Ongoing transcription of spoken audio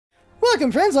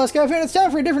Welcome friends, ScarfPLays. It's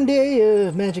time for a different day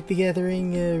of Magic the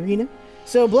Gathering Arena.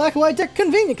 So black white deck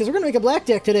convenient because we're going to make a black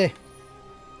deck today.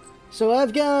 So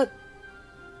I've got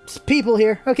people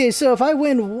here. Okay, so if I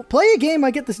play a game,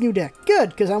 I get this new deck. Good,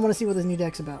 because I want to see what this new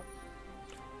deck's about.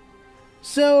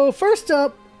 So first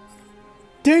up,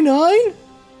 day 9?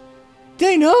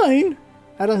 Day 9?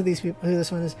 I don't know who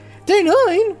this one is. Day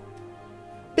 9?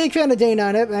 Big fan of day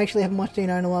 9. I actually haven't watched day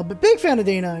 9 in a while, but big fan of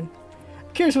day 9.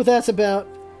 Curious what that's about.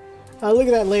 Look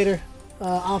at that later,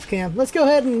 off cam. Let's go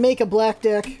ahead and make a black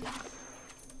deck.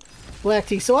 Black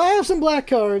tea. So I have some black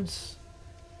cards.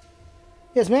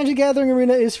 Yes, Magic the Gathering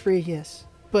Arena is free, yes.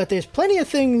 But there's plenty of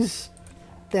things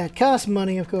that cost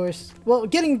money, of course. Well,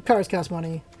 getting cards costs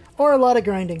money. Or a lot of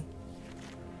grinding.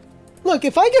 Look,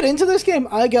 if I get into this game,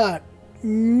 I got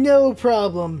no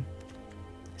problem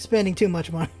spending too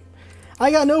much money.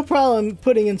 I got no problem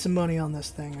putting in some money on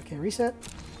this thing. Okay, reset.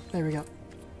 There we go.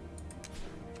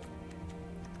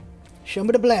 Show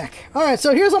me the black. Alright,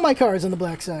 so here's all my cards on the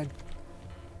black side.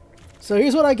 So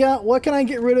here's what I got. What can I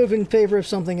get rid of in favor of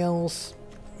something else?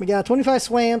 We got 25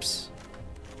 swamps.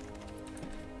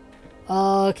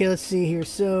 Okay, let's see here.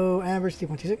 So, average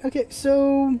 3.26. Okay,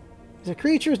 so is it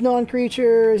creatures,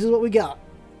 non-creatures? This is what we got.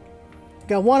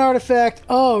 Got one artifact.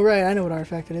 Oh, right. I know what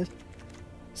artifact it is.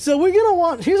 So we're going to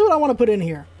want... Here's what I want to put in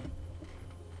here.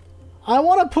 I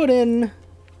want to put in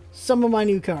some of my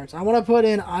new cards. I want to put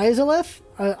in Azareth.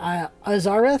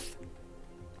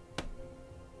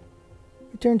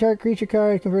 Return target creature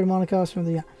card, convert a mana cost from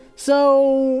the...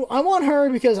 So, I want her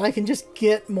because I can just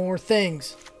get more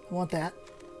things. I want that.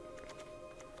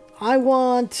 I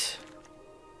want...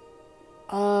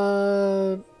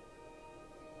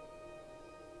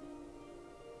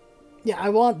 Yeah, I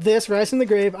want this, Rise from the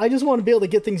Grave. I just want to be able to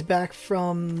get things back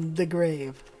from the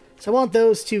grave. So I want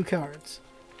those two cards.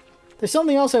 There's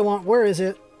something else I want. Where is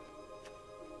it?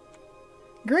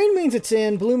 Green means it's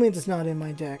in. Blue means it's not in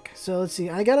my deck. So let's see.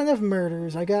 I got enough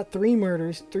murders. I got 3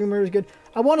 murders. 3 murders good.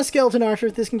 I want a Skeleton Archer.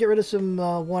 This can get rid of some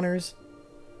oneers.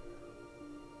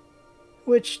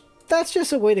 Which, that's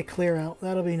just a way to clear out.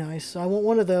 That'll be nice. So I want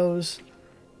one of those.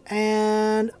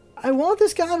 And I want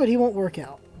this guy, but he won't work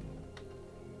out.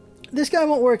 This guy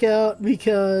won't work out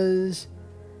because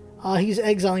he's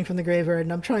exiling from the graveyard,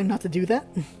 and I'm trying not to do that.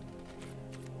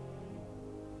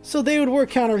 So they would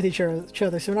work counter with each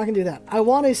other, so we're not going to do that. I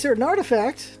want a certain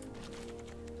artifact,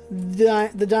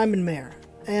 the Diamond Mare,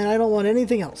 and I don't want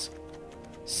anything else.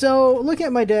 So, looking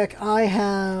at my deck, I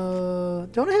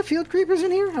have... Don't I have Field Creepers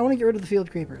in here? I want to get rid of the Field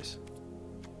Creepers.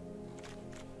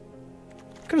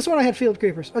 Could have sworn I had Field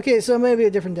Creepers. Okay, so maybe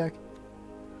a different deck.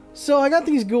 So I got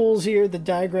these ghouls here, the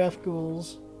Digraph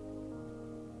ghouls.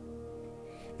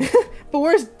 But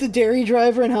where's the dairy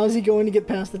driver and how is he going to get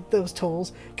past those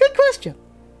tolls? Good question.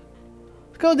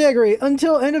 Skullduggery.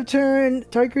 Until end of turn,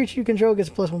 target creature you control gets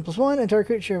 +1/+1, and target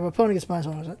creature of opponent gets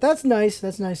 -1/+1. That's nice.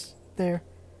 That's nice there.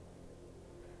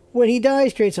 When he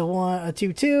dies, creates a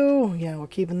 2/2. Yeah, we're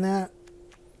keeping that.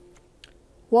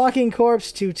 Walking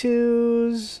Corpse,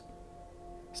 2/2s.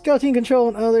 Skeleton control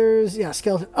and others. Yeah,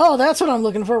 skeleton. Oh, that's what I'm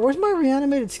looking for. Where's my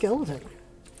reanimated skeleton?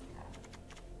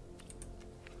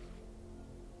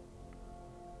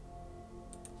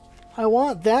 I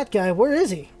want that guy. Where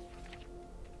is he?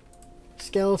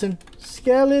 Skeleton.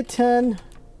 Skeleton.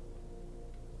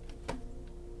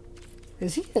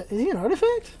 Is he an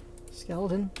artifact?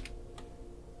 Skeleton.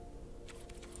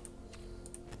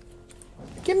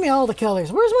 Give me all the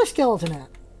colors. Where's my skeleton at?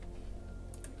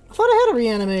 I thought I had it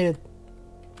reanimated.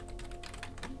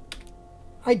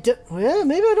 Well,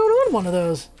 maybe I don't own one of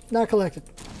those. Not collected.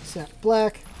 Set.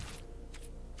 Black.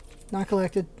 Not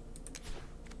collected.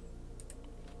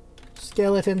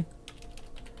 Skeleton.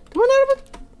 Do I not have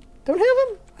it? Don't have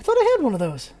him? I thought I had one of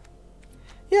those.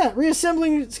 Yeah,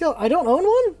 reassembling skeleton. I don't own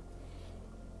one?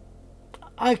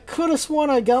 I could have sworn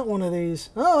I got one of these.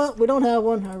 Oh, well, we don't have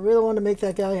one. I really wanted to make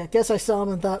that guy. I guess I saw him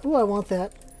and thought, ooh, I want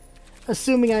that.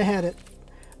 Assuming I had it.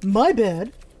 My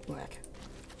bad. Black.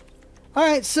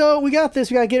 Alright, so we got this.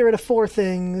 We gotta get rid of 4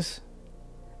 things.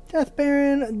 Death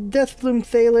Baron, Deathbloom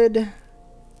Thalid.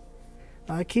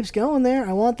 It keeps going there.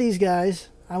 I want these guys.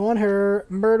 I want her.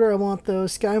 Murder, I want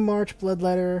those. Sky March,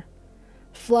 Bloodletter.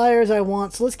 Flyers, I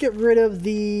want. So let's get rid of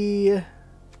the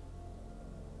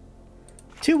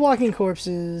 2 Walking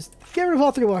Corpses. Get rid of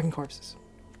all 3 Walking Corpses.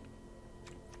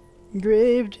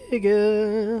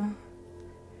 Gravedigger.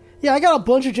 Yeah, I got a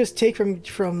bunch of just take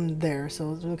from there,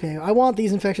 so it's okay. I want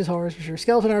these Infectious Horrors for sure.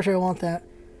 Skeleton Archer, I want that.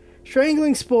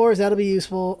 Strangling Spores, that'll be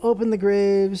useful. Open the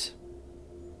Graves.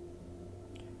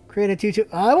 Create a 2/2.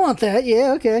 I want that,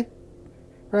 yeah, okay.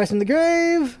 Rise from the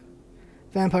Grave.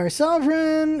 Vampire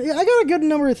Sovereign. Yeah, I got a good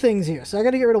number of things here, so I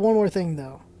gotta get rid of one more thing,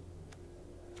 though.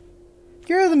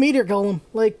 Get rid of the Meteor Golem.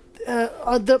 Like,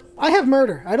 I have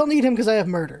Murder. I don't need him because I have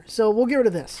Murder, so we'll get rid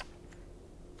of this.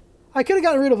 I could have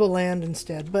gotten rid of a land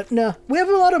instead, but no. We have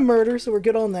a lot of Murder, so we're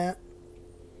good on that.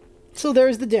 So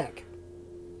there's the deck.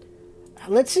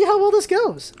 Let's see how well this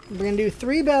goes. We're going to do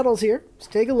 3 battles here. Let's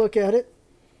take a look at it.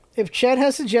 If Chad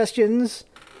has suggestions,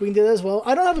 we can do that as well.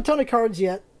 I don't have a ton of cards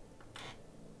yet.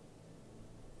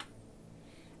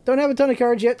 Don't have a ton of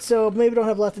cards yet, so maybe don't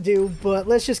have a lot to do, but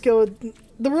let's just go.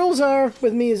 The rules are,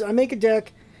 with me, is I make a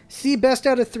deck, see best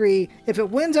out of 3. If it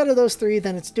wins out of those 3,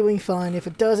 then it's doing fine. If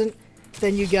it doesn't,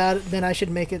 then you got it. Then I should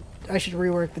make it, I should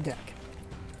rework the deck.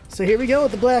 So here we go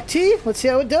with the black tea. Let's see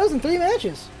how it does in 3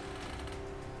 matches.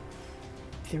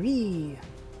 3.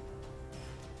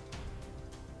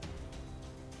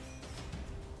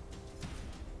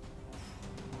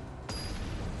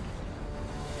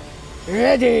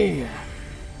 Ready.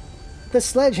 The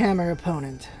Sledgehammer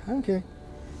opponent. Okay.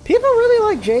 People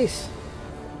really like Jace.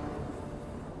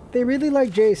 They really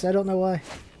like Jace. I don't know why.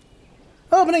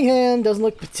 Opening hand. Doesn't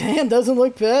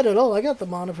look bad at all. I got the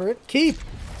mana for it. Keep.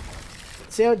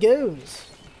 Let's see how it goes.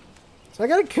 So I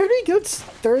got a pretty good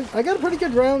pretty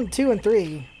good round 2 and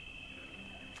 3.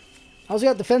 I also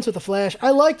got Defense with the Flash. I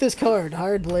like this card.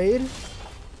 Hired Blade.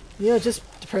 Yeah, just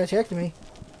to protect me.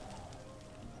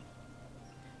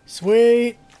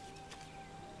 Sweet.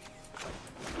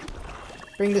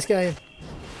 Bring this guy in.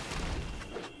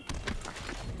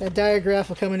 That Diagraph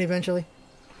will come in eventually.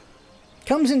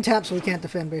 Comes in tap, so we can't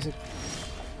defend, basically.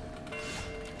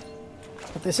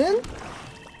 Put this in.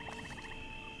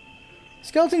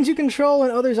 Skeletons you control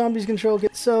and other zombies control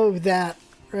get... So that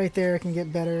right there can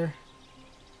get better.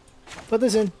 Put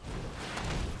this in.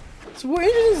 So what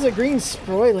interesting is a green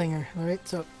Sproilinger. Alright,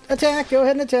 so attack. Go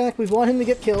ahead and attack. We want him to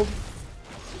get killed.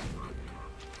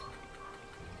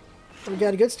 We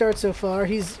got a good start so far.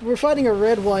 We're fighting a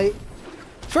red-white.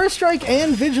 First strike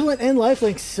and vigilant and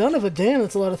lifelink. Son of a damn,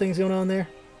 that's a lot of things going on there.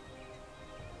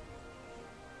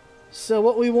 So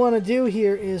what we want to do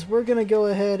here is we're going to go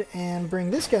ahead and bring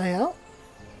this guy out.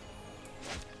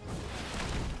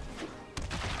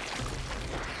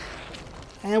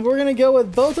 And we're going to go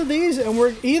with both of these, and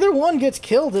either one gets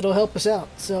killed, it'll help us out.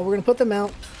 So we're going to put them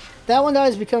out. That one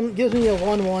gives me a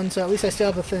 1/1, so at least I still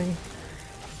have a thing.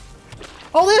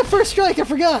 Oh, that first strike, I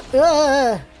forgot!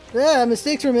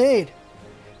 Mistakes were made.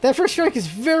 That first strike is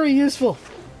very useful.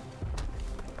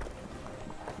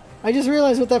 I just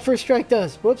realized what that first strike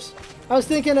does. Whoops. I was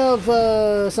thinking of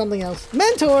something else.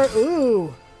 Mentor!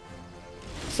 Ooh!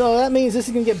 So that means this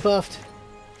is going to get buffed.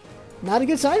 Not a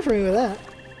good sign for me with that.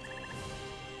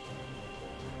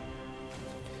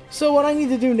 So what I need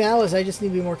to do now is I just need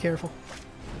to be more careful.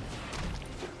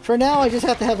 For now, I just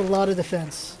have to have a lot of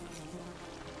defense.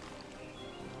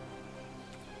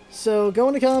 So, go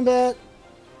into combat.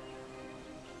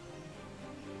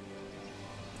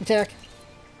 Attack.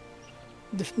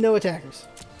 No attackers.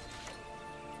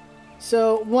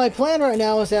 So, my plan right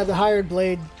now is to have the Hired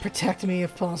Blade protect me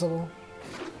if possible.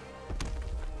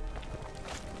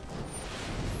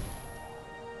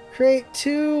 Create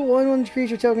 2 1/1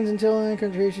 creature tokens until any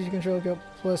creatures you control go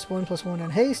 +1/+1 in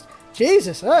haste.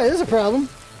 Jesus! Alright, this is a problem.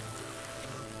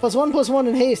 +1/+1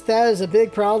 in haste, that is a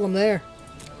big problem there.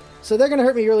 So they're going to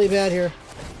hurt me really bad here.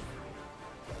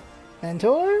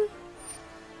 Mentor?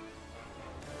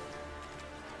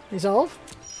 Resolve?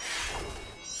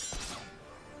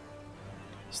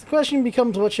 So the question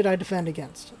becomes, what should I defend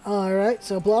against? Alright,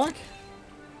 so block.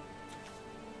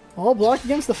 I'll block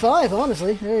against the 5,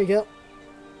 honestly. There you go.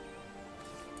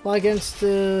 Block against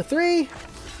the 3.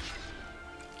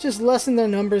 Just lessen their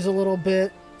numbers a little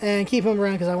bit. And keep them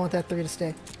around because I want that 3 to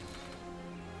stay.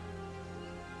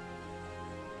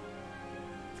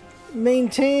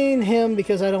 Maintain him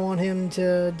because I don't want him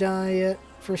to die yet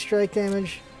for strike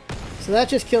damage. So that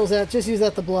just kills that. Just use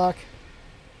that to block.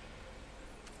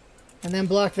 And then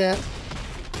block that.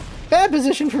 Bad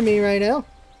position for me right now.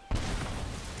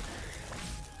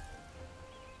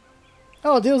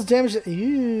 Oh, it deals damage.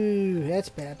 Ooh, that's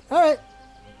bad. Alright.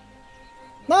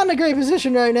 Not in a great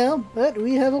position right now, but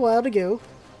we have a while to go.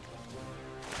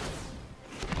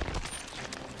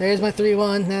 There's my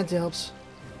 3/1. That helps.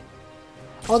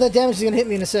 All that damage is going to hit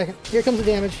me in a second. Here comes the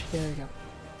damage. There we go.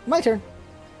 My turn.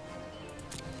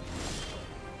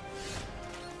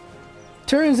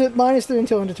 Turns at -3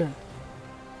 until end of turn.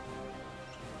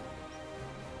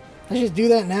 I should just do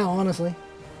that now, honestly.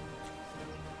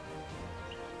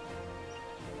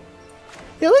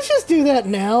 Yeah, let's just do that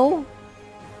now.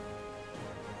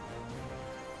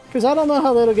 Because I don't know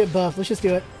how that'll get buffed. Let's just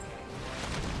do it.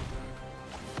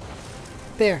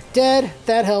 There, dead.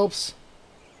 That helps.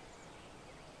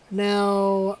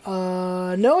 Now,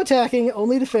 no attacking,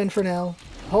 only defend for now.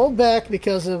 Hold back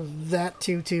because of that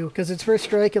 2-2. Because its first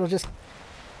strike, it'll just...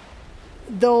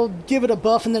 They'll give it a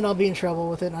buff and then I'll be in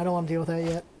trouble with it. And I don't want to deal with that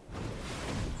yet.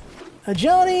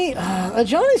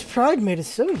 Ajani's Pride Mate is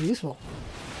so useful.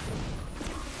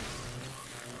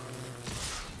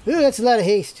 Ooh, that's a lot of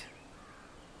haste.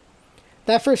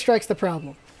 That first strike's the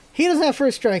problem. He doesn't have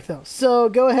first strike though. So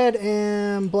go ahead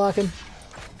and block him.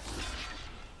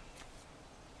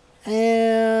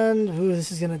 And... Ooh,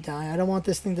 this is going to die. I don't want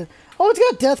this thing to... Oh, it's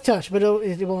got Death Touch, but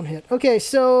it won't hit. Okay,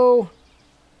 so...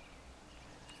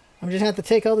 I'm just going to have to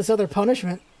take all this other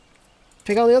punishment.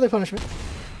 Take all the other punishment.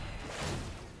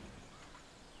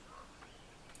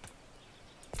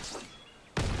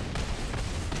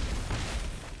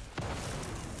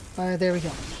 Alright, there we go.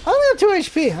 I only have 2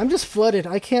 HP. I'm just flooded.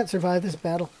 I can't survive this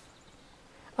battle.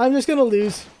 I'm just going to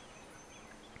lose.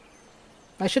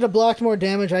 I should have blocked more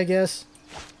damage, I guess.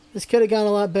 This could have gone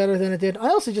a lot better than it did. I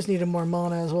also just needed more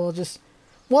mana as well. Just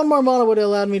one more mana would have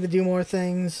allowed me to do more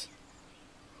things.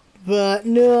 But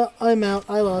no, I'm out.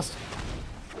 I lost.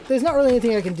 There's not really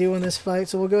anything I can do in this fight,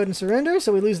 so we'll go ahead and surrender.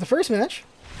 So we lose the first match.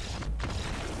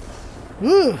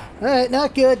 Woo! Alright,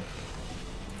 not good.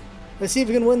 Let's see if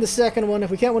we can win the second one.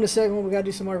 If we can't win the second one, we gotta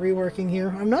do some more reworking here.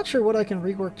 I'm not sure what I can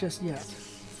rework just yet.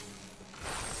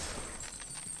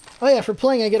 Oh yeah, for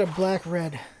playing I get a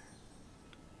black-red.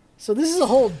 So this is a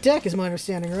whole deck, is my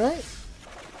understanding, right?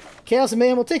 Chaos and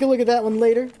Mayhem, we'll take a look at that one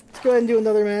later. Let's go ahead and do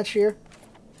another match here.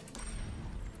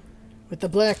 With the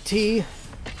black tea.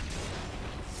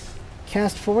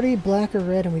 Cast 40, black or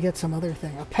red, and we get some other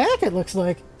thing. A pack, it looks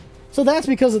like. So that's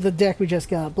because of the deck we just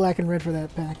got. Black and red for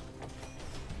that pack.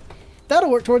 That'll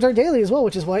work towards our daily as well,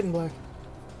 which is white and black.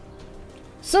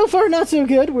 So far, not so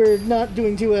good. We're not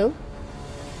doing too well.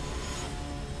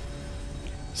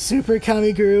 Super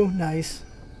Kamiguru. Nice.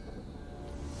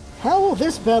 How will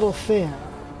this battle fare?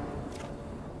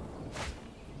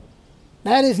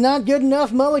 That is not good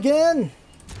enough, Mulligan.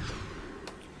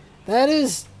 That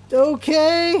is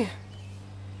okay.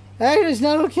 That is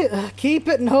not okay. Keep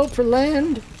it and hope for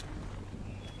land.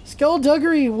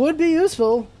 Skullduggery would be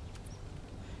useful.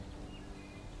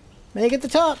 Make it the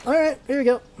top. Alright, here we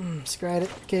go. Scry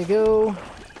it. Okay, go.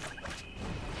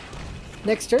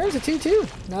 Next turn's a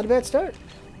 2-2. Not a bad start.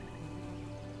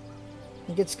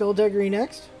 You get Skullduggery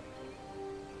next.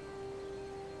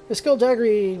 The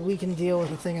Skullduggery, we can deal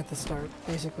with a thing at the start,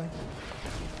 basically.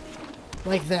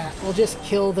 Like that. We'll just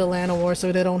kill the Llanowar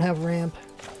so they don't have ramp.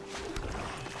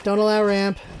 Don't allow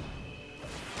ramp.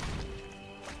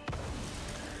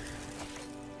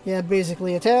 Yeah,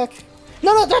 basically attack.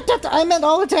 No, I meant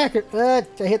all attacker. I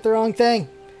hit the wrong thing.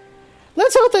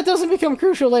 Let's hope that doesn't become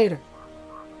crucial later.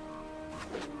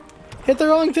 Hit the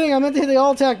wrong thing. I meant to hit the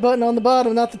all attack button on the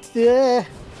bottom, not the...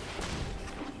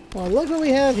 Well, look what we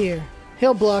have here.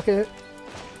 He'll block it.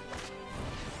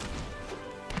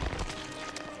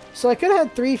 So I could have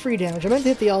had 3 free damage. I meant to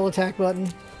hit the all attack button.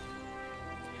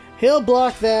 He'll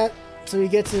block that, so he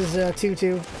gets his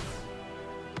 2-2.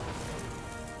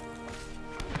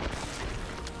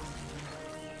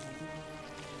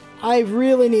 I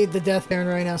really need the Death Baron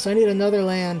right now, so I need another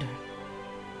land.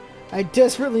 I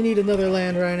desperately need another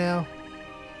land right now.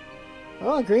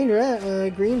 Oh, green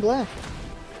black.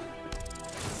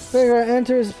 Player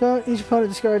enters each opponent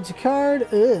discards a card.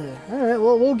 Ugh. Alright,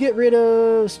 well, we'll get rid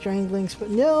of Stranglings, but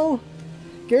no.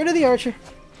 Get rid of the Archer.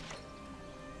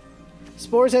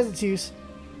 Spores has its use.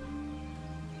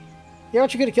 The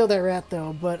Archer could have killed that rat,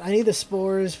 though, but I need the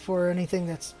Spores for anything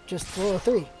that's just below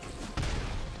 3.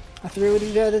 I threw what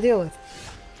you got to deal with.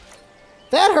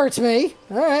 That hurts me!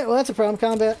 Alright, well, that's a problem.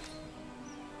 Combat.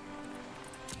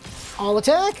 All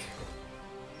attack.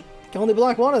 Can only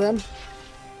block one of them.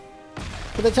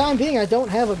 For the time being, I don't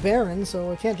have a Baron,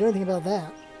 so I can't do anything about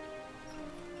that.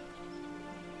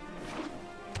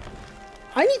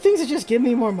 I need things that just give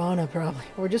me more mana, probably.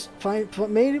 Or just find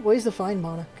ways to find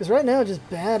mana. Because right now, it's just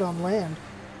bad on land.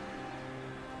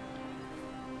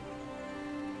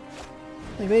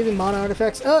 Like maybe mana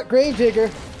artifacts. Oh, Gravedigger!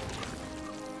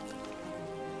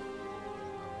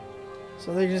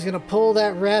 So they're just going to pull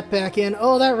that rat back in.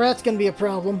 Oh, that rat's going to be a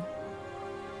problem.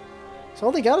 So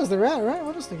all they got is the rat, right?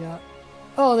 What else they got?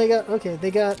 Oh, they got... Okay, they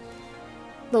got...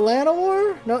 The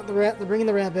Llanowar? No, the rat. They're bringing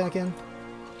the rat back in.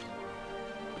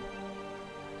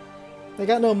 They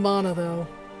got no mana, though.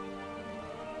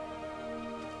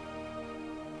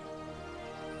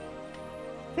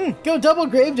 Go double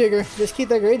Gravedigger. Just keep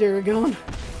that Gravedigger going.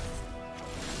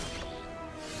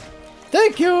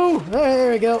 Thank you! Alright,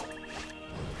 there we go.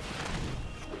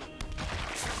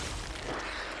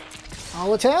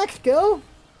 All attack, go.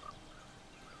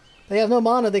 They have no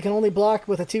mana. They can only block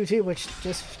with a 2/2, which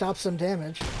just stops some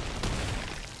damage.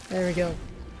 There we go.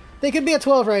 They could be at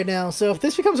 12 right now, so if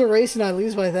this becomes a race and I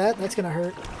lose by that, that's going to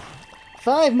hurt.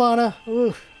 5 mana.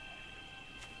 Oof.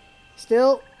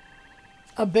 Still,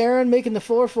 a Baron making the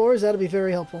 4/4s, that'll be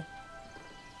very helpful.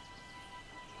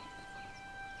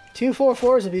 2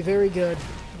 4/4s would be very good.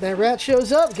 If that rat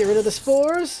shows up, get rid of the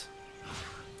spores.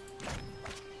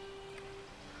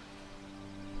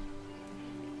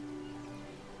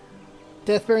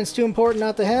 Death Baron's too important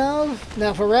not to have. Now,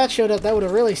 if a rat showed up, that would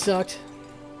have really sucked.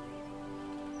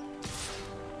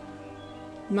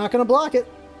 Not gonna block it.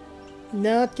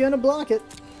 Not gonna block it.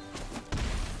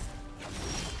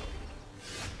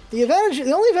 The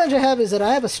only advantage I have is that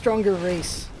I have a stronger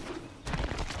race.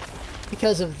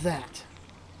 Because of that.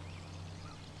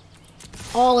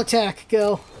 All attack,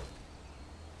 go.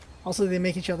 Also, they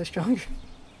make each other stronger.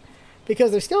 Because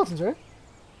they're skeletons, right?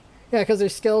 Yeah, because they're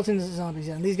skeletons and zombies.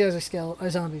 Yeah, and these guys are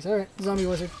zombies. Alright, zombie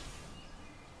wizard.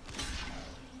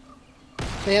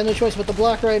 They have no choice but to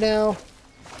block right now.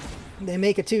 They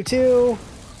make a 2/2.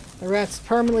 The rat's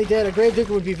permanently dead. A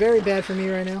Gravedigger would be very bad for me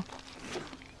right now.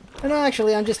 No,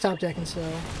 actually, I'm just top decking, so...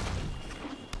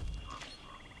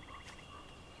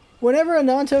 Whenever a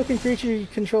non-token creature you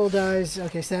control dies...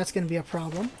 Okay, so that's going to be a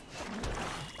problem.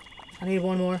 I need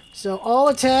one more. So, all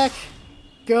attack.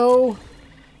 Go.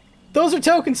 Those are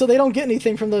tokens, so they don't get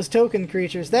anything from those token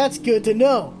creatures. That's good to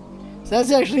know. So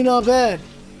that's actually not bad.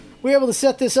 We're able to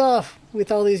set this off with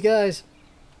all these guys.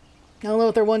 I don't know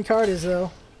what their one card is,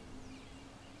 though.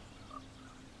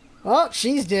 Oh,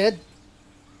 she's dead.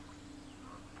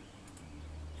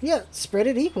 Yeah, spread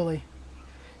it equally.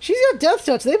 She's got Death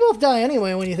Touch. They both die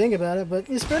anyway when you think about it, but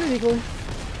you spread it equally.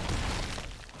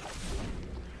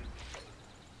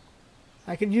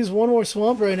 I could use one more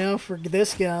Swamp right now for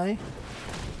this guy.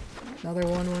 Another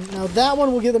 1/1. Now that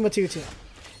one will give them a 2/2.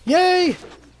 Yay!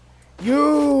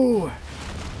 You!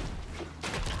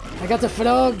 I got the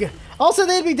frog. Also,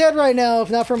 they'd be dead right now if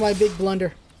not for my big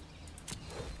blunder.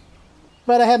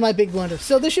 But I had my big blunder.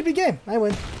 So this should be game. I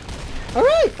win.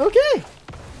 Alright, okay.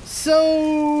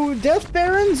 So, Death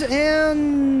Barons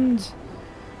and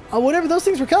whatever those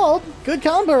things were called. Good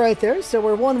combo right there. So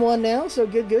we're 1-1 now. So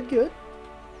good, good, good.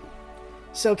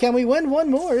 So can we win one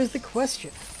more is the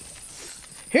question.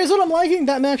 Here's what I'm liking.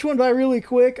 That match went by really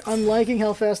quick. I'm liking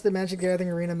how fast the MTGArena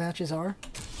Arena matches are.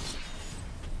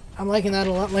 I'm liking that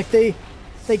a lot. Like they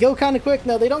go kind of quick.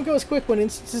 No, they don't go as quick when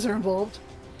instances are involved.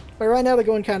 But right now they're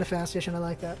going kind of fastish, and I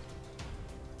like that.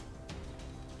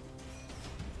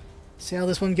 See how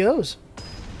this one goes.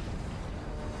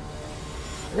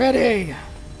 Ready.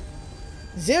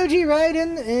 Zoji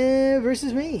Raiden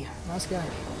versus me. Last guy.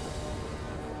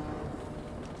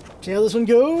 See how this one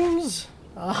goes.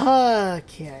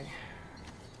 Okay.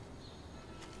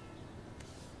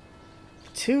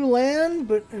 2 land,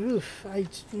 but oof, I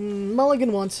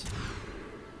mulligan once.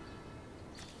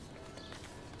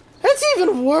 That's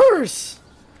even worse.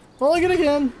 Mulligan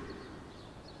again.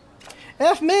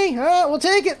 F me. All right, we'll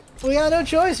take it. We got no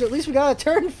choice. Or at least we got a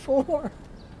turn 4.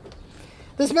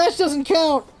 This match doesn't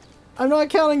count. I'm not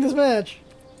counting this match.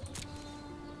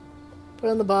 Put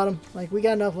it on the bottom. Like, we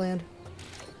got enough land.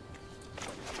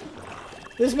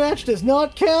 This match does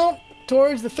not count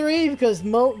towards the 3 because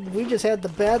we just had the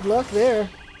bad luck there.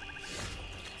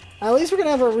 At least we're going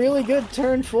to have a really good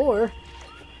turn 4.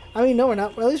 I mean, no, we're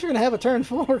not. Well, at least we're going to have a turn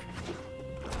 4.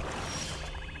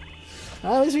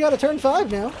 At least we got a turn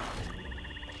 5 now.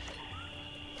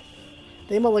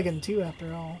 They mulligan 2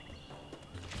 after all.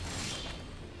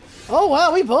 Oh,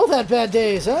 wow, we both had bad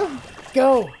days, huh?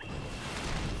 Go.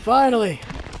 Finally.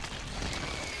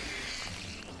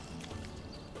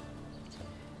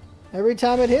 Every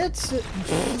time it hits,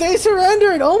 they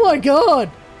surrendered! Oh my god!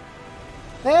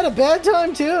 They had a bad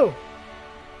time too!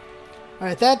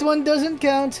 Alright, that one doesn't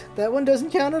count. That one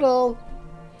doesn't count at all.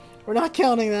 We're not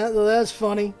counting that, though that's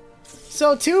funny.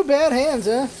 So, 2 bad hands,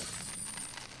 huh?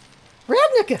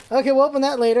 Ravnica! Okay, we'll open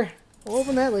that later. We'll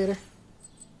open that later.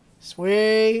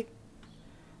 Sweet.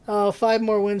 Oh, 5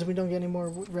 more wins, we don't get any more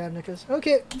Ravnicas.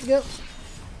 Okay, let's go.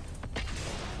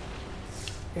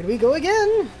 Here we go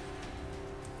again!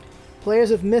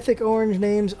 Players with mythic orange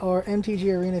names are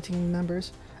MTGArena team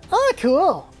members. Ah,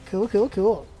 cool! Cool, cool,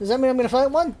 cool. Does that mean I'm going to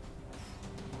fight one?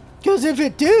 Because if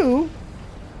it do...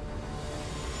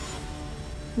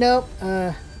 Nope,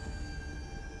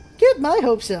 get my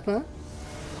hopes up, huh?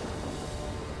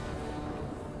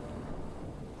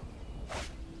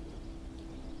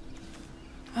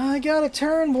 I got a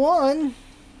turn 1.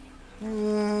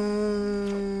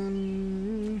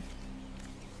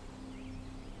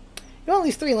 You know, at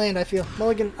least 3 land, I feel.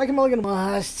 Mulligan. I can mulligan.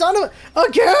 Son of a...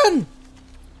 Again!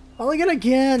 Mulligan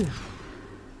again.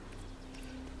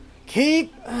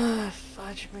 Keep...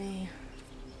 fudge me.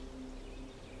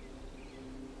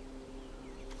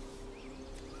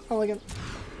 Mulligan.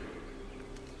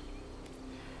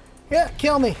 Yeah,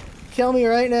 kill me. Kill me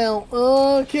right now.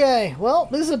 Okay. Well,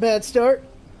 this is a bad start.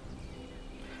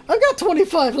 I've got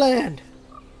 25 land.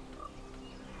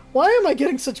 Why am I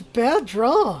getting such a bad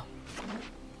draw?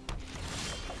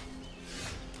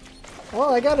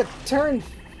 Well, I got a turn.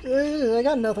 I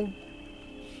got nothing.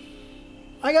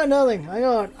 I got nothing.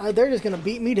 They're just gonna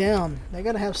beat me down. They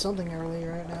gotta have something early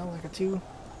right now, like a 2.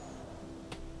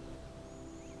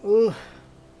 Oof.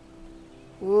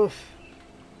 Oof.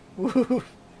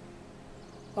 Oof.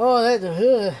 Oh,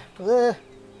 that.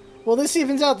 Well, this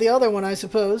evens out the other one, I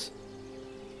suppose.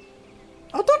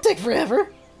 Oh, don't take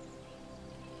forever.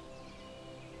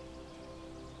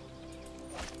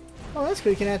 Oh, that's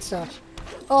good. You can add stops.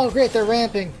 Oh, great. They're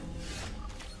ramping.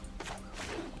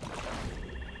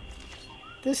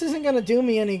 This isn't going to do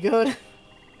me any good.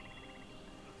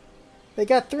 They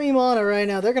got 3 mana right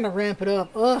now. They're going to ramp it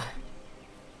up. Ugh.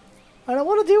 I don't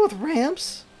want to deal with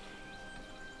ramps.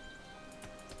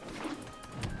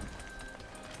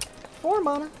 4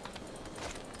 mana.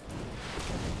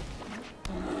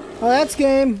 Oh, that's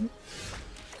game.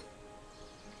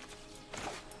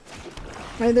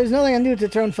 I mean, there's nothing I can do to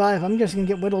turn 5. I'm just going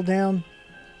to get whittled down.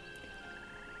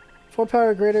 4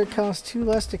 power greater costs 2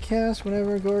 less to cast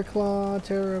whenever Goreclaw,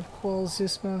 Terror of Qualls,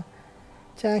 Zisma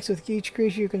attacks with each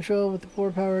creature you control with the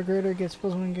 4 power greater gets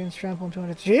 +1 against trample and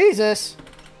 200. Jesus!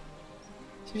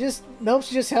 So just, nope,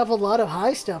 you just have a lot of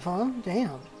high stuff, huh?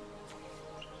 Damn.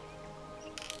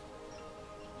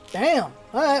 Damn!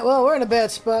 Alright, well, we're in a bad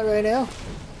spot right now.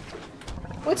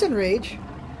 What's Enrage?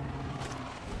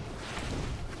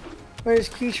 Where this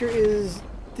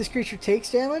creature takes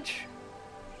damage?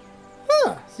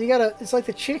 Huh, so you gotta, it's like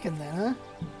the chicken then, huh?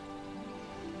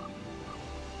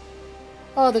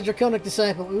 Oh, the Draconic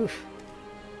Disciple, oof.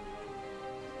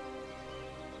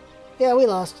 Yeah, we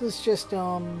lost. It's just,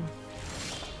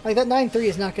 like that 9-3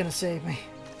 is not gonna save me.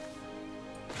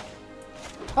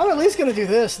 I'm at least gonna do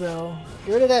this, though.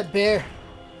 Get rid of that bear.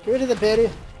 Get rid of the bear.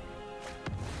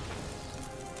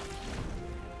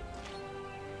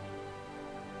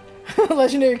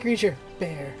 Legendary creature.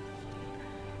 Bear.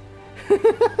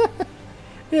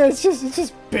 Yeah, it's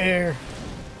just bear.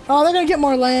 Oh, they're gonna get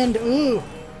more land. Ooh.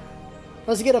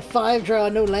 Let's get a 5 draw,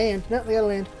 no land. No, they got a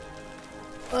land.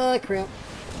 Crap.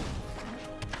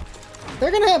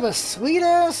 They're gonna have a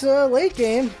sweet-ass late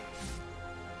game.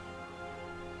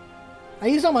 I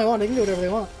used all my wand. They can do whatever they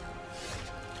want.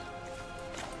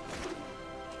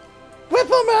 Whip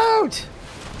them out!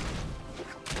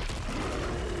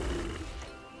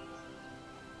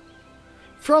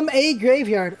 From a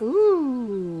graveyard.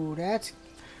 Ooh, that's...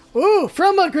 Ooh,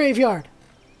 from a graveyard.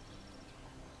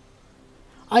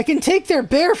 I can take their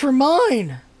bear for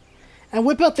mine. And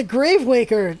whip out the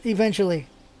Gravewaker eventually.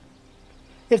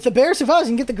 If the bear survives,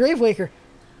 I can get the Gravewaker.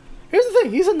 Here's the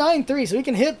thing. He's a 9-3, so he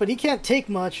can hit, but he can't take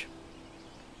much.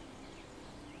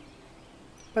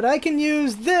 But I can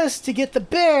use this to get the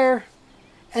bear,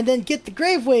 and then get the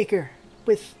Gravewaker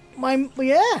with my...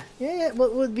 Yeah. Well,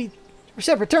 it would be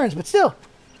separate turns, but still.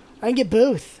 I can get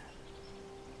both.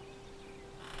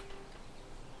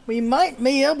 We might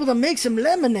be able to make some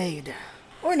lemonade.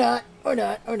 Or not. Or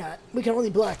not. Or not. We can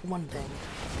only block one thing.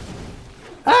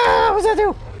 Ah! What's that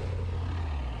do?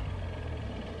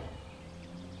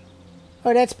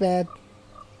 Oh, that's bad.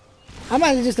 I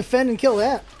might just defend and kill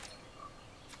that.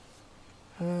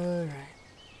 Alright.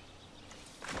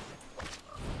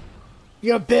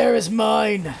 Your bear is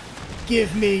mine.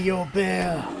 Give me your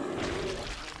bear.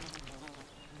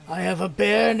 I have a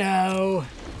bear now.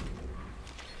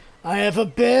 I have a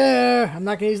bear. I'm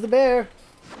not going to use the bear.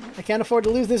 I can't afford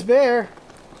to lose this bear.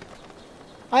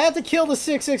 I have to kill the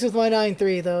 6-6 with my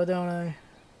 9-3 though, don't I?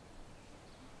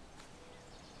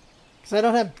 Because I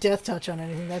don't have Death Touch on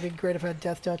anything. That'd be great if I had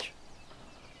Death Touch.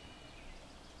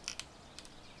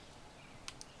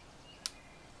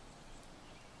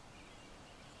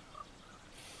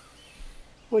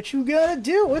 What you gotta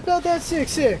do? Whip out that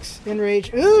 6-6.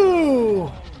 Enrage.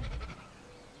 Ooh!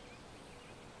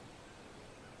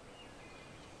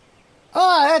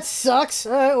 Ah, that sucks.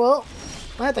 Alright, well,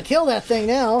 I have to kill that thing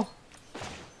now.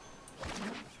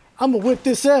 I'm gonna whip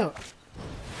this out.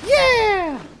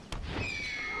 Yeah!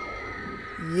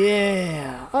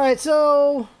 Yeah. Alright,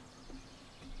 so...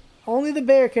 Only the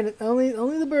bear can...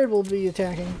 Only the bird will be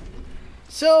attacking.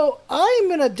 So,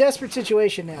 I'm in a desperate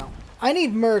situation now. I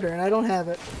need murder, and I don't have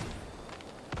it.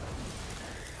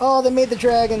 Oh, they made the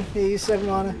dragon. They used 7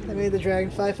 mana. They made the dragon.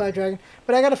 5-5 dragon.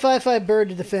 But I got a 5-5 bird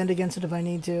to defend against it if I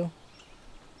need to.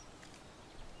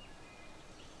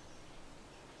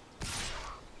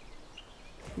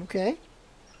 Okay.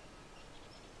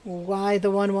 Why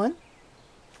the 1/1?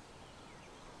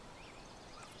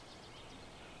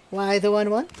 Why the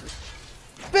 1/1?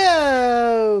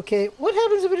 Okay, what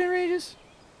happens if it enrages?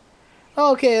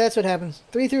 Okay, that's what happens.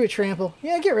 3 through a trample.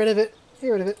 Yeah, get rid of it. Get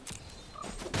rid of it.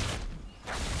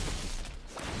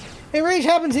 Enrage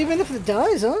happens even if it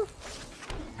dies, huh?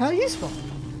 How useful.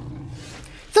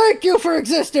 Thank you for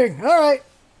existing! Alright.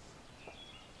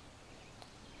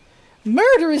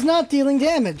 Murder is not dealing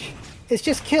damage. It's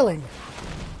just killing.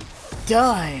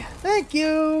 Die. Thank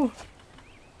you!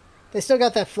 They still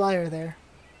got that flyer there.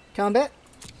 Combat?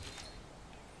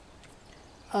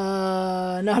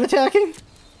 Not attacking?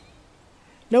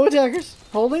 No attackers.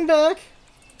 Holding back.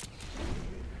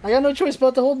 I got no choice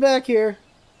but to hold back here.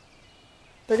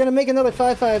 They're gonna make another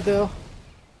 5/5 though.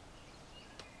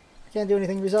 Can't do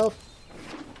anything. Resolve.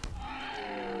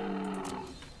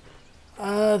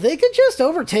 They could just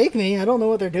overtake me. I don't know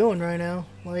what they're doing right now.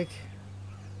 Like,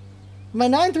 my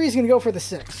 9/3 is gonna go for the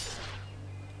 6.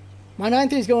 My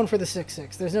 9/3 is going for the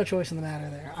 6/6. There's no choice in the matter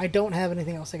there. I don't have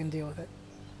anything else I can deal with it.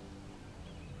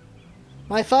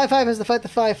 My 5/5 has to fight the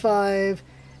 5/5,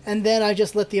 and then I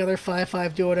just let the other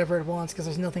 5/5 do whatever it wants because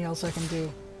there's nothing else I can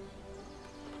do.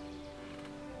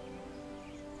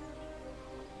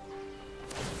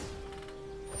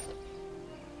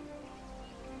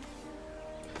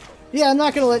 Yeah, I'm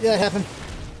not going to let that happen.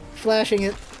 Flashing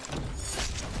it.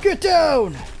 Get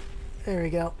down! There we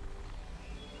go.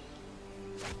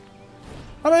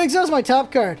 Oh, no, exhaust my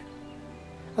top card.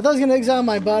 I thought I was going to exile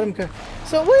my bottom card.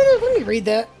 So, wait, let me read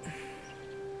that.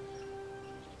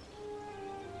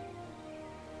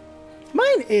 Am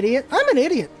I an idiot? I'm an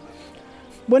idiot.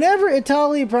 Whenever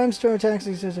Italy Prime Storm attacks,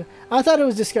 I thought it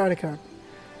was discard a card.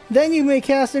 Then you may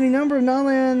cast any number of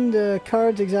non-land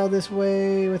cards exiled this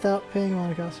way without paying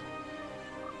mana cost.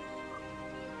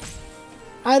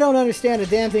 I don't understand a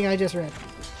damn thing I just read.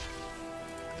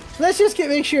 Let's just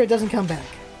make sure it doesn't come back.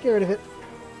 Get rid of it.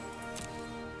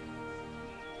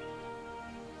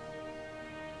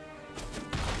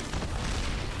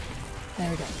 There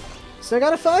we go. So I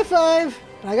got a 5/5.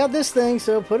 I got this thing,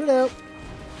 so put it out.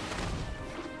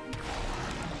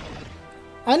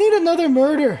 I need another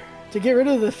murder to get rid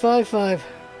of the 5/5.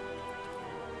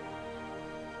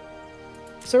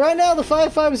 So right now the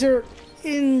 5/5s are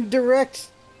in direct...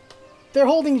 They're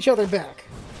holding each other back.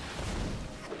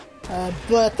 But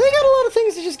they got a lot of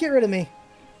things to just get rid of me.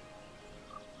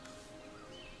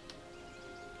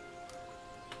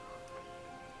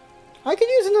 I could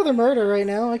use another murder right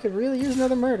now. I could really use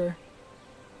another murder.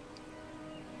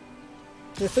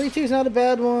 The 3/2 is not a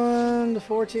bad one. The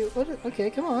 4/2... What? Okay,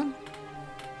 come on.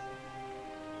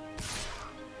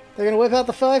 They're going to whip out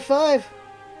the 5/5.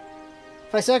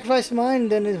 If I sacrifice mine,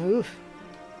 then it's... Oof.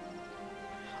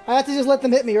 I have to just let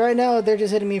them hit me. Right now, they're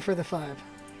just hitting me for the 5.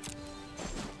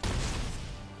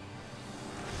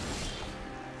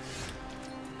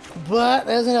 But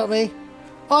that doesn't help me.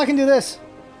 Oh, I can do this.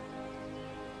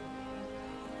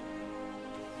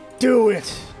 Do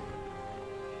it.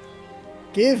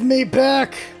 Give me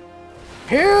back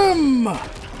him.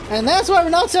 And that's why we're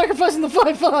not sacrificing the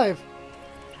 5/5.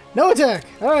 No attack.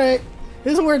 Alright.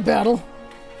 This is a weird battle.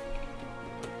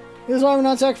 This is why we're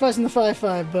not sacrificing the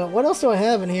 5/5. But what else do I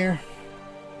have in here?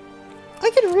 I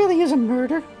could really use a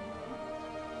murder.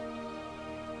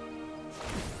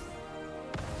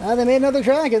 They made another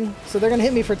dragon, so they're going to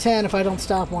hit me for 10 if I don't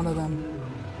stop one of them.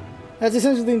 That's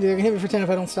essentially the thing to do. They're going to hit me for 10 if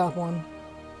I don't stop one.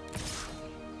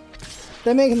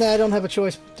 They're making that I don't have a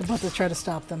choice but to try to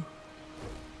stop them.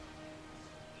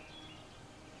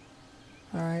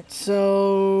 Alright,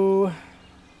 so...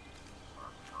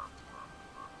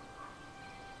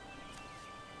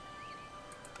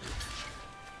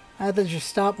 I have to just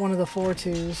stop one of the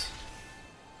 4/2s.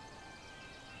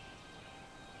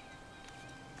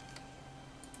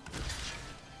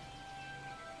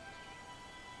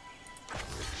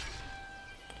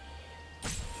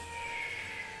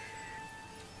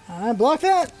 I blocked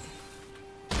that!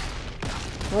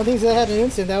 One of the things that I had an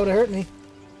instant, that would have hurt me.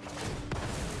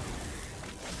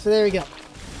 So there we go.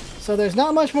 So there's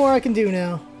not much more I can do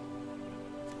now.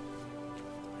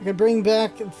 I could bring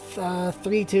back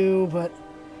 3/2, but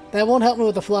that won't help me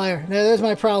with the flyer. Now there's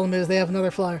my problem, is they have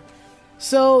another flyer.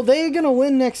 So they're gonna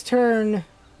win next turn.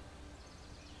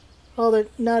 Oh, they're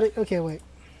not... Okay, wait.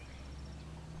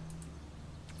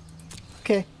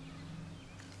 Okay.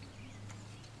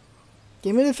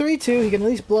 Give me the 3/2. He can at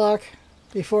least block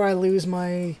before I lose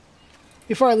my...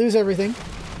 Before I lose everything.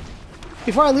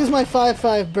 Before I lose my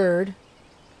 5/5 bird.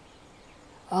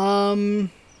 No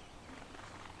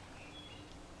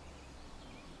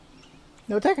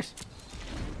attackers.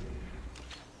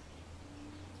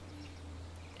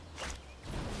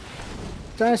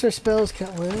 Dinosaur spells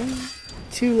can't win.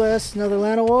 2 less, another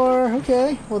Land of War.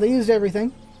 Okay, well they used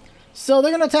everything. So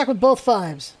they're going to attack with both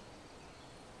 5s.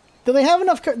 Do they have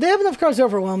enough? They have enough cards to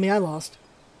overwhelm me. I lost.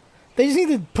 They just need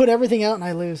to put everything out and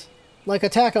I lose. Like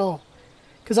attack all.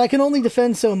 Because I can only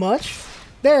defend so much.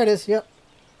 There it is, yep.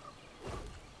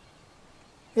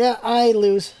 Yeah, I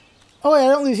lose. Oh wait, I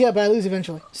don't lose yet, but I lose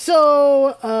eventually.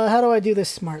 So, how do I do this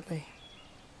smartly?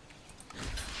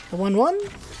 The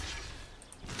 1-1.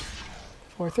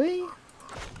 4-3.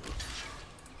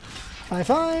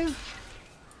 5-5.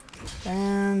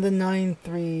 And the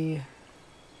 9-3.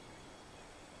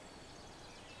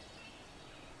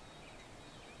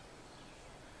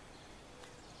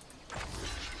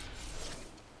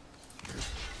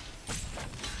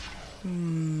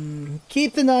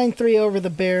 Keep the 9-3 over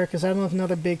the bear, because I don't know if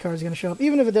another big card is going to show up.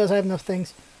 Even if it does, I have enough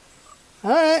things.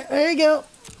 Alright, there you go.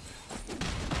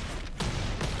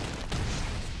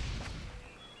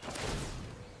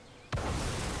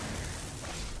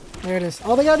 There it is.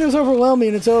 All they got to do is overwhelm me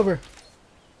and it's over.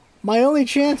 My only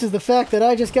chance is the fact that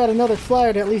I just got another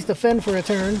flyer to at least defend for a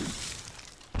turn.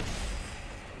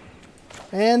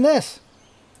 And this.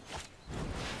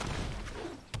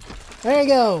 There you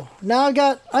go. Now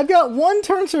I've got 1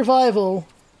 turn survival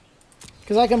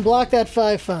because I can block that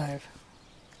 5-5.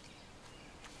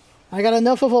 I got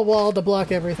enough of a wall to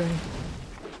block everything.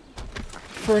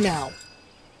 For now.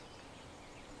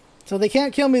 So they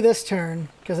can't kill me this turn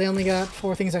because they only got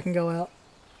 4 things that can go out.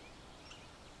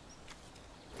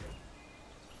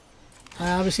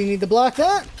 I obviously need to block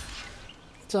that.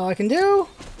 That's all I can do.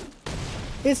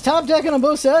 It's top decking on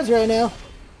both sides right now.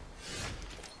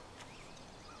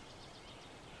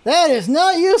 That is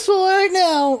not useful right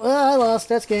now. I lost.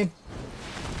 That's game.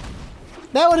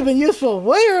 That would have been useful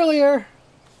way earlier.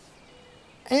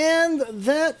 And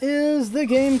that is the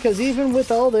game, because even with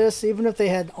all this, even if they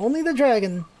had only the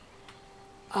dragon,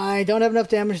 I don't have enough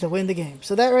damage to win the game.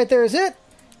 So that right there is it.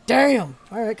 Damn.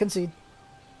 Alright, concede.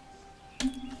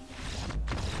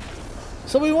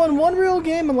 So we won 1 real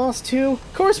game and lost 2.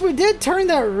 Of course, we did turn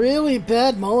that really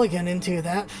bad mulligan into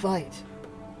that fight.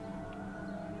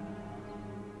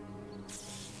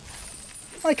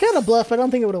 I kind of bluffed, but I don't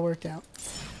think it would have worked out.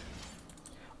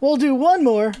 We'll do 1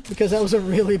 more, because that was a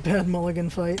really bad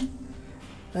mulligan fight.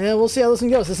 And we'll see how this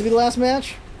one goes. This will be the last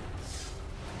match.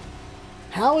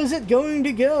 How is it going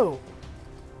to go?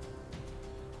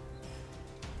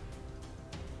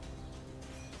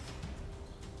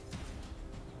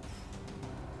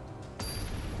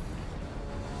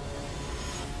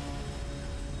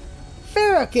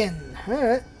 Ferrokin.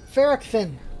 Alright.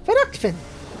 Ferrockfin. Ferrockfin.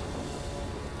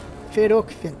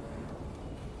 Ferrockfin.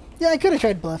 Yeah, I could have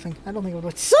tried bluffing. I don't think it would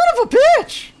work. Son of a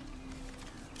bitch!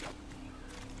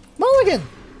 Mulligan!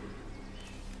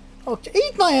 Oh,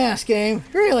 eat my ass, game.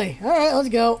 Really? Alright, let's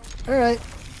go. Alright.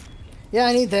 Yeah,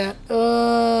 I need that.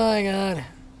 Oh my god.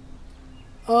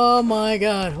 Oh my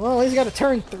god. Well, at least I got a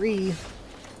turn 3.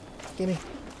 Gimme.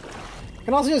 I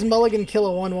can also just mulligan kill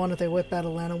a 1-1 if they whip out a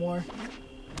Land of War.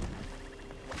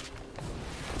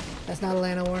 That's not a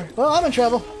Land of War. Well, I'm in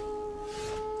trouble.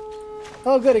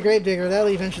 Oh, good, a Gravedigger. That'll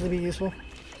eventually be useful.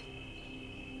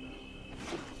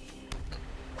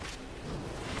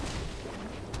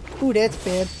 Ooh, that's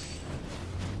bad.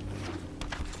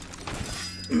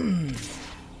 I'm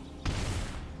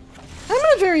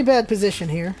in a very bad position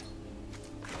here.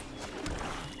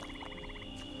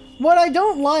 What I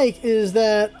don't like is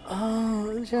that...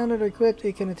 Oh, enchanted or equipped,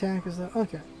 it can attack as though...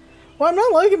 Okay. What I'm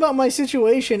not liking about my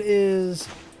situation is...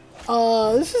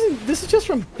 This is just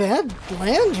from bad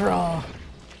land draw.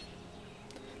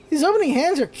 These opening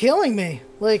hands are killing me.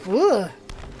 Like, ugh.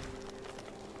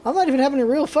 I'm not even having a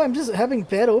real fight. I'm just having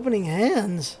bad opening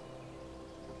hands.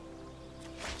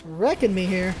 It's wrecking me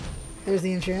here. There's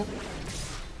the enchant.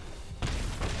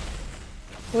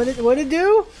 What did it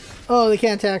do? Oh, they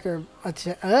can't attack or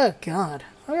attack. Oh god.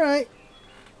 All right.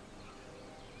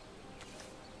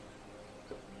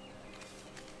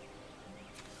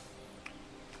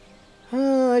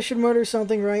 I should murder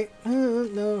something, right?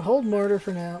 No, hold mortar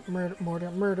for now.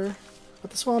 Murder.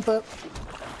 Put the swamp up.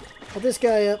 Put this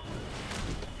guy up.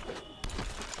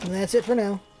 And that's it for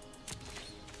now.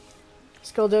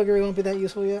 Skullduggery won't be that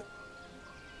useful yet.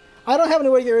 I don't have any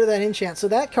way to get rid of that enchant, so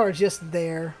that card's just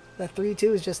there. That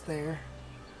 3-2 is just there.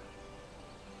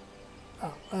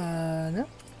 Oh, no.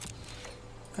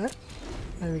 Alright.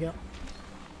 There we go.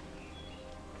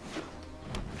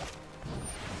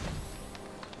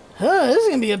 This is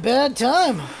gonna be a bad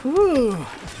time. Whew.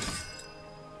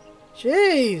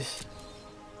 Jeez.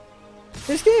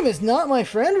 This game is not my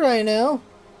friend right now.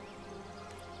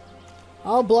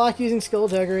 I'll block using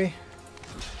Skullduggery.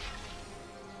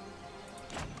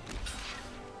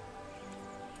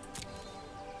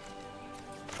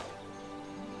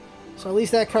 So at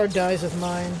least that card dies with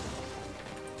mine.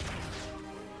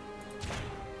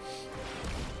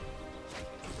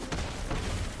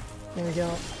 There we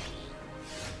go.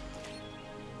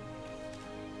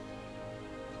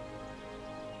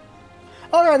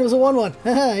 Alright, it was a 1-1.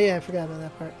 Yeah, I forgot about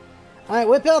that part. Alright,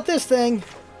 whip out this thing.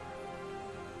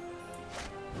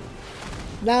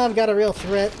 Now I've got a real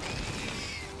threat.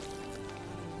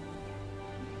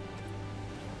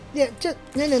 Yeah, just...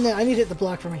 No. I need it to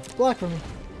block for me. Block for me.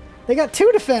 They got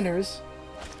 2 defenders.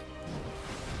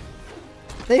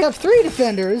 They have 3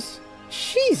 defenders.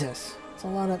 Jesus.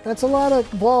 That's a lot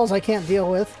of balls I can't deal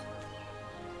with.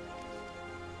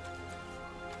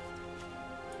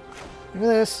 Look at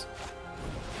this.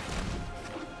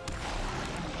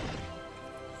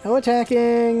 No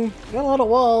attacking. Got a lot of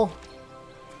wall.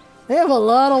 They have a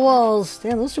lot of walls.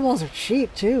 Damn, those 2 walls are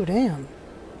cheap too. Damn.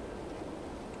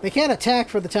 They can't attack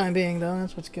for the time being though.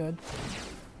 That's what's good.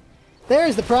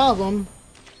 There's the problem.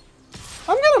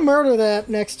 I'm gonna murder that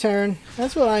next turn.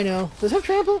 That's what I know. Does it have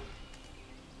trample?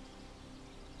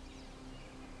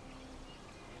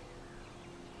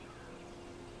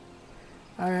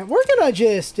 Alright, we're gonna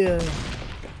just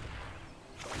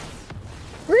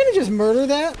murder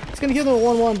that. It's gonna give them a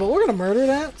 1-1, but we're gonna murder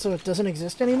that so it doesn't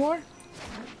exist anymore.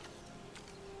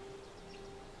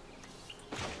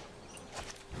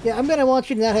 Yeah, I'm gonna want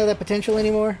you to not have that potential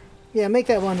anymore. Yeah, make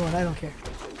that 1-1. I don't care.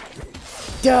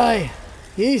 Die!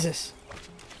 Jesus.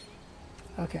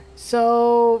 Okay,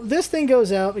 so this thing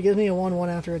goes out. It gives me a 1-1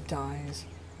 after it dies.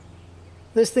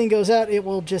 This thing goes out, it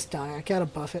will just die. I gotta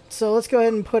buff it. So let's go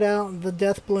ahead and put out the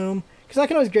Death Bloom, because I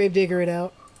can always Gravedigger it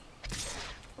out.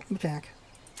 Attack.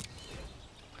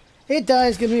 It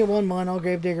dies, gives me a 1-1. I'll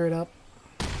Gravedigger it up.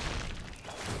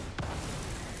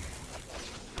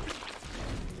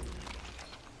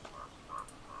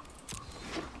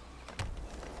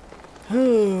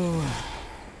 Ooh.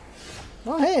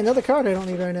 Oh, hey, another card I don't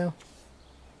need right now.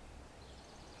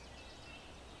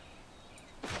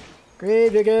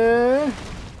 Gravedigger.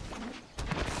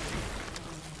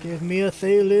 Give me a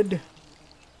Thalid.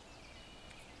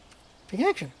 Take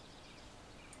action.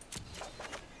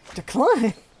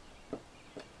 Decline.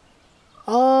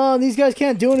 Oh, these guys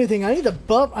can't do anything. I need the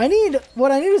buff.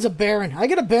 What I need is a Baron. I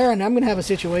get a Baron, I'm going to have a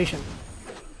situation.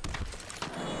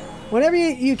 Whenever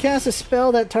you cast a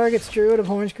spell that targets Druid of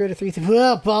Horns, create a 3/3.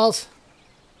 Oh, balls.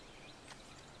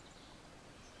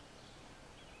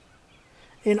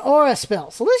 An aura spell.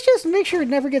 So let's just make sure it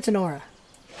never gets an aura.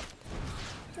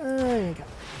 There you go.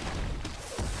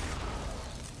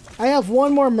 I have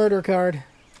 1 more murder card.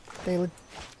 David.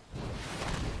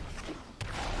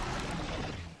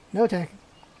 No attack.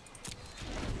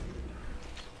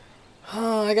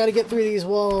 Oh, I gotta get through these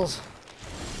walls.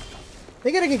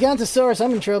 They got a Gigantosaurus,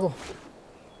 I'm in trouble.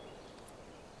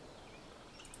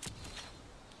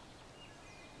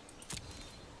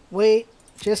 Wait.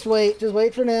 Just wait. Just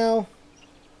wait for now.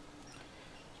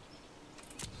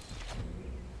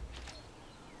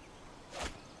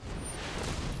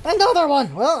 Another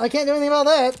one! Well, I can't do anything about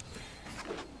that.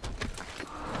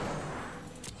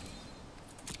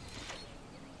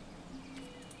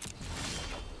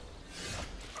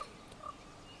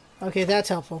 Okay, that's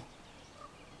helpful.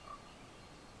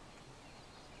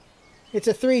 It's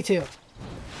a 3/2.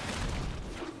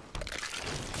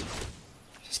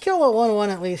 Just kill a 1/1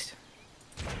 at least.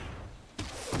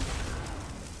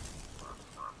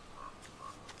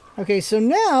 Okay, so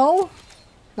now...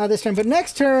 Not this turn, but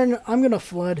next turn, I'm going to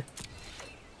Flood.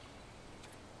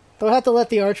 They'll have to let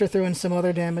the Archer through in some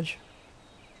other damage.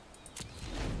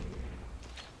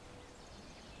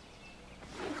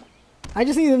 I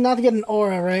just need them not to get an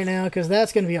aura right now, because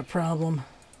that's going to be a problem.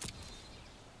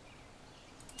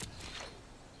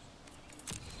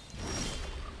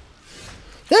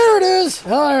 There it is!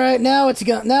 Alright, now it's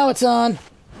on. Now it's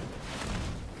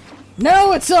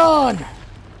on!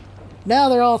 Now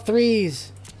they're all 3s.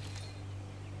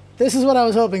 This is what I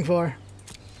was hoping for.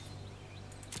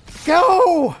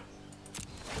 Go!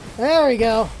 There we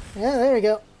go. Yeah, there we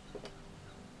go.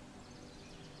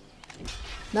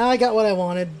 Now I got what I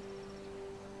wanted.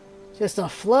 Just a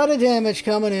flood of damage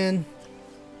coming in.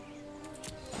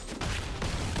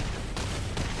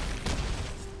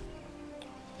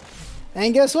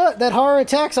 And guess what? That horror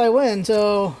attacks, I win,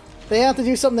 so they have to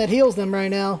do something that heals them right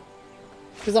now.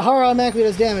 Because the horror automatically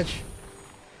does damage.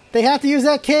 They have to use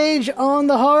that cage on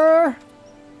the horror.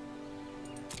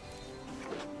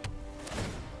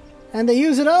 And they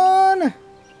use it on...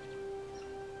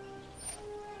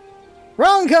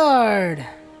 Wrong card!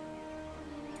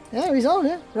 Yeah, resolve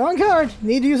it. Wrong card.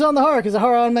 Need to use it on the horror because the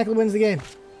horror automatically wins the game.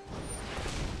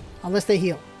 Unless they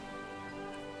heal.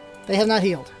 They have not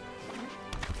healed.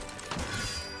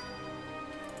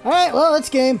 Alright, well, it's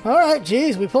game. Alright,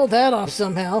 geez, we pulled that off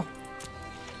somehow.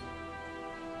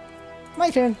 My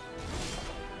turn.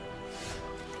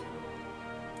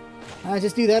 I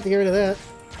just do that to get rid of that.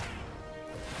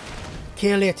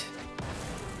 Kill it.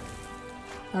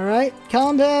 Alright,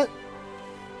 combat.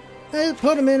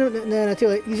 Put him in. No, too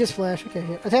late. You just flash. Okay,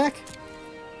 here. Attack.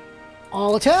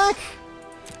 All attack.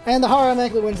 And the horror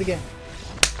automatically wins again.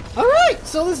 Alright,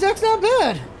 so this deck's not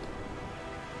bad.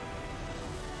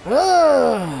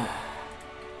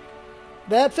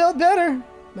 That felt better.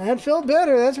 That felt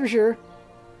better, that's for sure.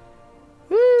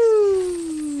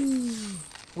 Woo!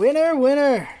 Winner,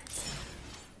 winner.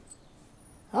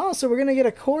 Oh, so we're going to get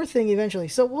a core thing eventually.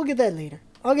 So we'll get that later.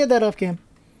 I'll get that off cam.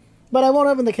 But I won't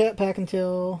open the cat pack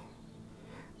until...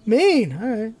 Mean!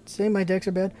 Alright, saying my decks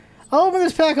are bad. I'll open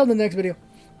this pack on the next video.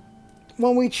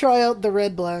 When we try out the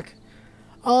red-black.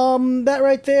 That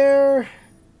right there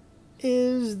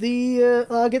is the...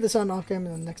 I'll get this on off cam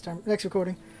in the next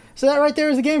recording. So that right there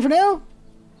is the game for now.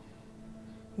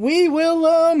 We will,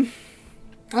 I'm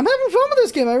having fun with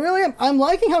this game. I really am. I'm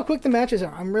liking how quick the matches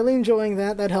are. I'm really enjoying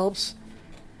that. That helps.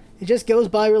 It just goes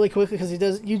by really quickly because he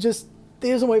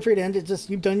doesn't wait for you to end. It just,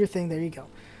 you've done your thing. There you go.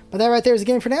 But that right there is the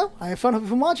game for now. I have fun. Hope you've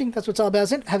been watching. That's what's all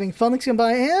about it. Having fun. Let's come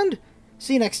by and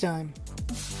see you next time.